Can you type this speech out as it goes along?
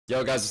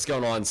Yo guys, what's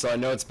going on? So I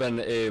know it's been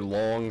a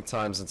long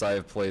time since I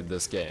have played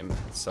this game,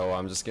 so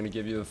I'm just gonna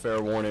give you the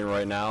fair warning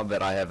right now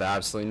that I have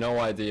absolutely no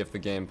idea if the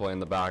gameplay in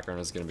the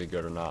background is gonna be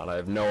good or not. I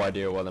have no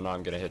idea whether or not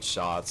I'm gonna hit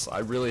shots. I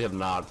really have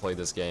not played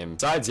this game.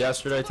 Besides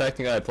yesterday,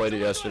 technically I played it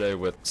yesterday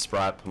with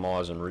Sprat,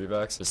 Pomage, and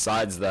Revex.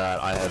 Besides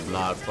that, I have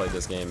not played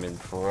this game in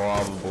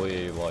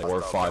probably like 4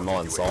 or 5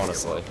 months,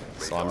 honestly.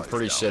 So I'm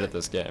pretty shit at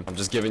this game. I'm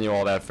just giving you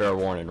all that fair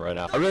warning right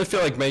now. I really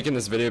feel like making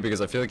this video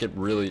because I feel like it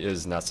really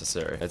is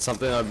necessary. It's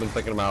something I've been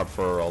thinking about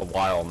for a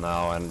while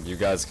now, and you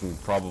guys can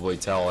probably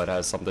tell it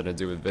has something to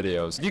do with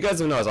videos. If you guys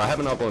have noticed, I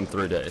haven't uploaded in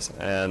 3 days,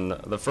 and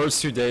the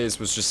first 2 days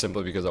was just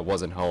simply because I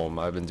wasn't home.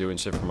 I've been doing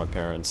shit for my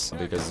parents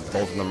because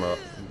both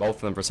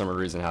of them for some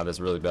reason have this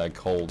really bad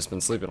cold. Just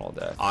been sleeping all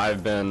day.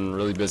 I've been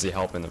really busy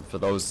helping them for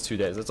those 2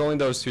 days. It's only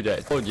those 2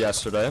 days. I uploaded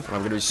yesterday, and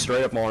I'm gonna be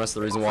straight up honest.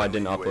 The reason why I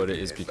didn't upload it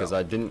is because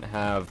I didn't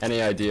have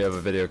any idea of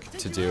a video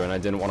to do, and I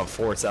didn't want to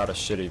force out a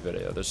shitty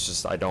video.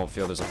 I don't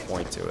feel there's a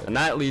point to it. And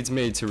that leads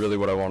me to really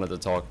what I wanted to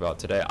talk about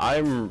today.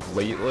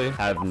 Lately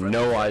have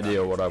no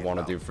idea what I want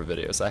to do for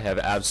videos. I have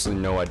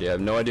absolutely no idea. I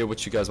have no idea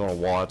what you guys want to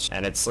watch,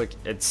 and it's like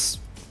it's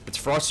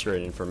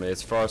frustrating for me.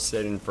 It's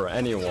frustrating for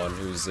anyone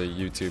who's a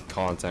YouTube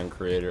content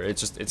creator. It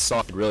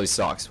sucks. It really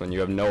sucks when you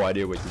have no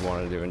idea what you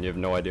want to do and you have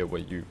no idea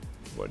what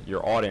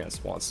your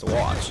audience wants to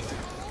watch.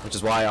 Which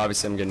is why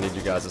obviously I'm gonna need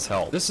you guys'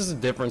 help. This is the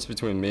difference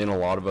between me and a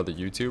lot of other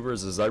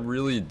YouTubers, is I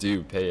really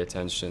do pay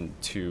attention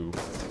to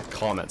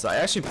comments. I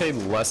actually pay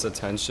less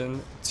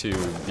attention to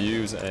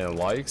views and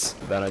likes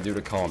than I do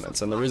to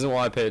comments. And the reason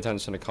why I pay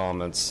attention to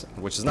comments,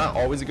 which is not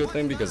always a good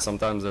thing because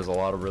sometimes there's a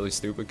lot of really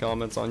stupid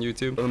comments on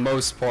YouTube. For the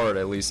most part,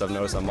 at least I've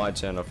noticed on my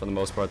channel, for the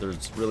most part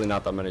there's really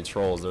not that many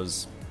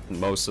trolls.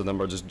 Most of them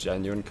are just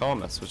genuine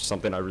comments, which is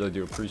something I really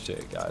do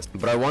appreciate, guys.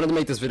 But I wanted to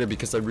make this video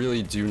because I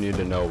really do need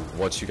to know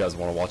what you guys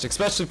want to watch,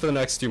 especially for the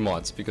next 2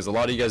 months, because a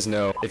lot of you guys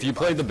know, if you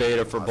played the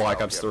beta for Black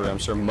Ops 3, I'm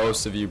sure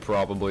most of you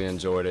probably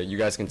enjoyed it. You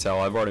guys can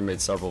tell I've already made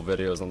several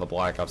videos on the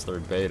Black Ops 3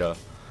 beta,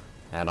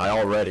 and I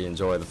already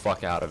enjoy the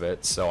fuck out of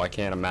it, so I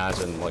can't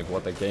imagine like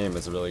what the game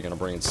is really going to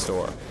bring in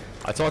store.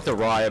 I talked to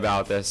Rye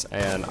about this,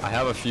 and I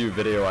have a few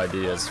video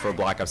ideas for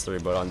Black Ops 3,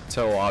 but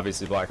until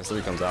obviously Black Ops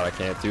 3 comes out, I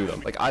can't do them.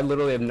 Like, I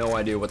literally have no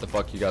idea what the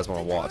fuck you guys want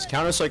to watch.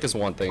 Counter-Strike is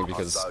one thing,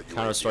 because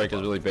Counter-Strike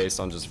is really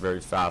based on just very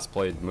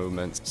fast-played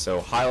movements.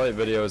 So highlight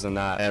videos and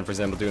that, and for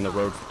example, doing the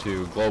Road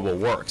to Global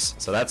works.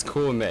 So that's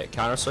cool with me.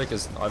 Counter-Strike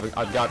is,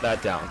 I've got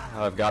that down.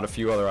 I've got a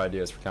few other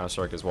ideas for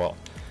Counter-Strike as well.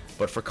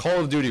 But for Call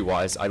of Duty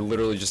wise, I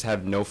literally just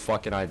have no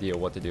fucking idea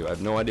what to do. I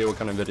have no idea what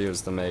kind of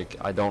videos to make.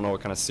 I don't know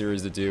what kind of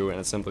series to do, and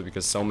it's simply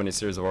because so many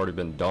series have already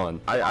been done.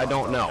 I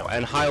don't know.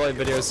 And highlight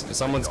videos,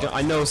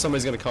 I know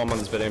somebody's gonna come on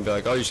this video and be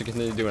like, oh, you should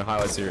continue doing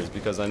highlight series,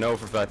 because I know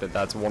for a fact that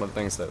that's one of the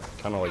things that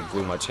kind of like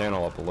blew my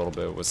channel up a little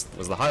bit was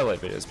the highlight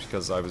videos,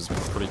 because I was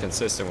pretty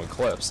consistent with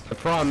clips. The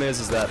problem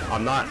is that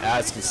I'm not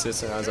as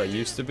consistent as I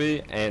used to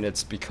be, and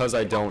it's because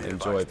I don't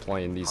enjoy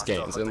playing these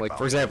games. And like,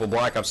 for example,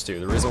 Black Ops 2,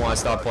 the reason why I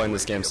stopped playing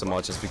this game so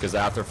much is because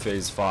after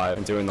FaZe 5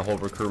 and doing the whole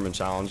recruitment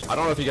challenge, I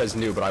don't know if you guys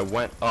knew, but I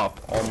went up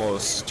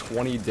almost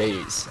 20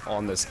 days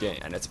on this game,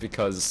 and it's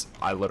because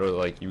I literally,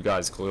 like you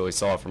guys clearly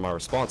saw from my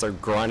response, I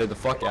grinded the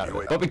fuck out of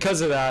it. But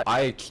because of that,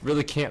 I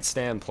really can't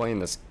stand playing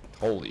this.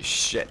 Holy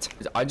shit.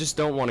 I just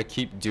don't want to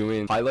keep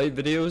doing highlight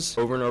videos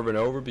over and over and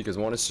over, because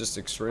one, it's just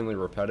extremely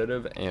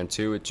repetitive, and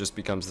two, it just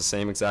becomes the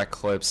same exact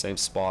clips, same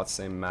spots,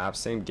 same maps,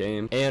 same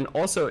game. And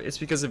also, it's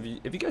because if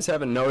you guys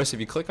haven't noticed, if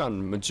you click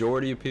on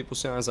majority of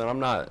people's channels, and I'm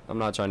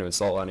not trying to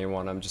insult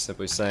anyone, I'm just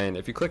simply saying,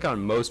 if you click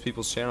on most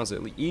people's channels,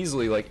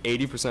 easily like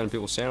 80% of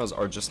people's channels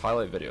are just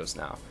highlight videos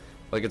now.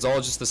 Like, it's all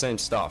just the same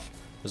stuff.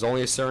 There's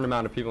only a certain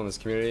amount of people in this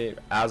community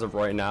as of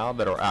right now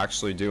that are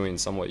actually doing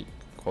somewhat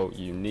quote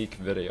unique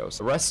videos.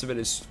 The rest of it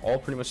is all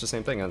pretty much the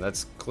same thing, and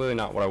that's clearly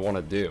not what I want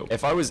to do.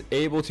 If I was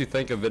able to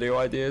think of video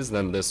ideas,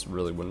 then this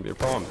really wouldn't be a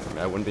problem for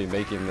me. I wouldn't be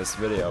making this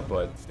video,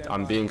 but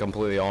I'm being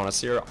completely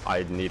honest here.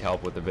 I need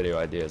help with the video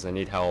ideas. I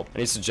need help. I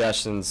need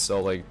suggestions.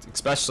 So like,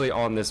 especially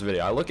on this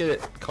video, I look at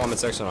it comment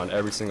section on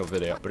every single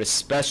video, but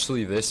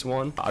especially this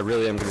one, I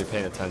really am going to be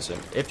paying attention.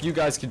 If you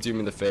guys could do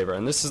me the favor,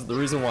 and this is the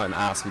reason why I'm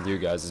asking you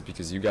guys, is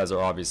because you guys are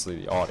obviously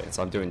the audience.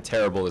 I'm doing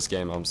terrible this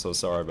game. I'm so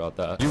sorry about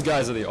that. You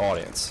guys are the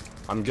audience.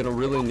 I'm gonna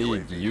really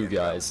need you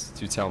guys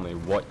to tell me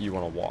what you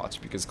want to watch,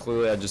 because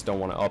clearly I just don't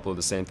want to upload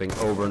the same thing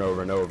over and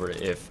over and over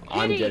if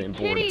I'm getting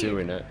bored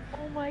doing it.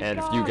 And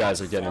if you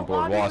guys are getting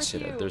bored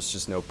watching it, there's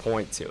just no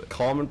point to it.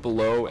 Comment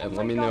below and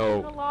let me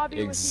know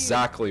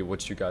exactly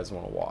what you guys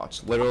want to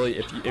watch. Literally,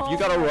 if you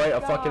gotta write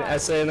a fucking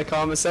essay in the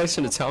comment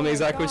section to tell me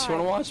exactly what you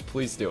want to watch,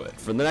 please do it.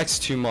 For the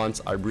next 2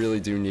 months, I really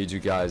do need you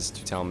guys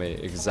to tell me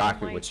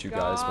exactly what you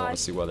guys want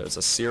to see, whether it's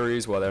a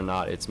series, whether or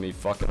not it's me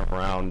fucking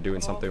around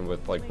doing something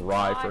with like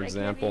Rye, for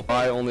example.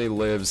 Rye only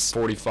lives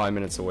 45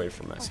 minutes away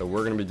from me, so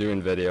we're gonna be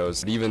doing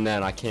videos. But even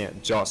then, I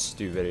can't just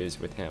do videos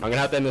with him. I'm gonna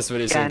have to end this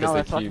video soon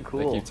because they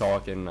keep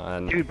talking.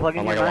 And dude,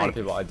 unlike a lot of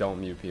people, I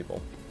don't mute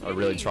people. I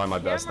really try my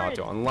best not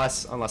to,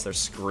 unless they're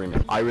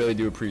screaming. I really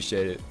do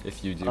appreciate it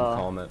if you do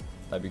comment.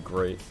 That'd be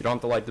great. You don't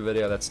have to like the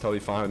video, that's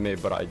totally fine with me,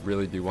 but I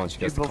really do want you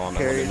guys to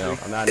comment. Let me know.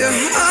 On that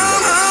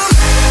note,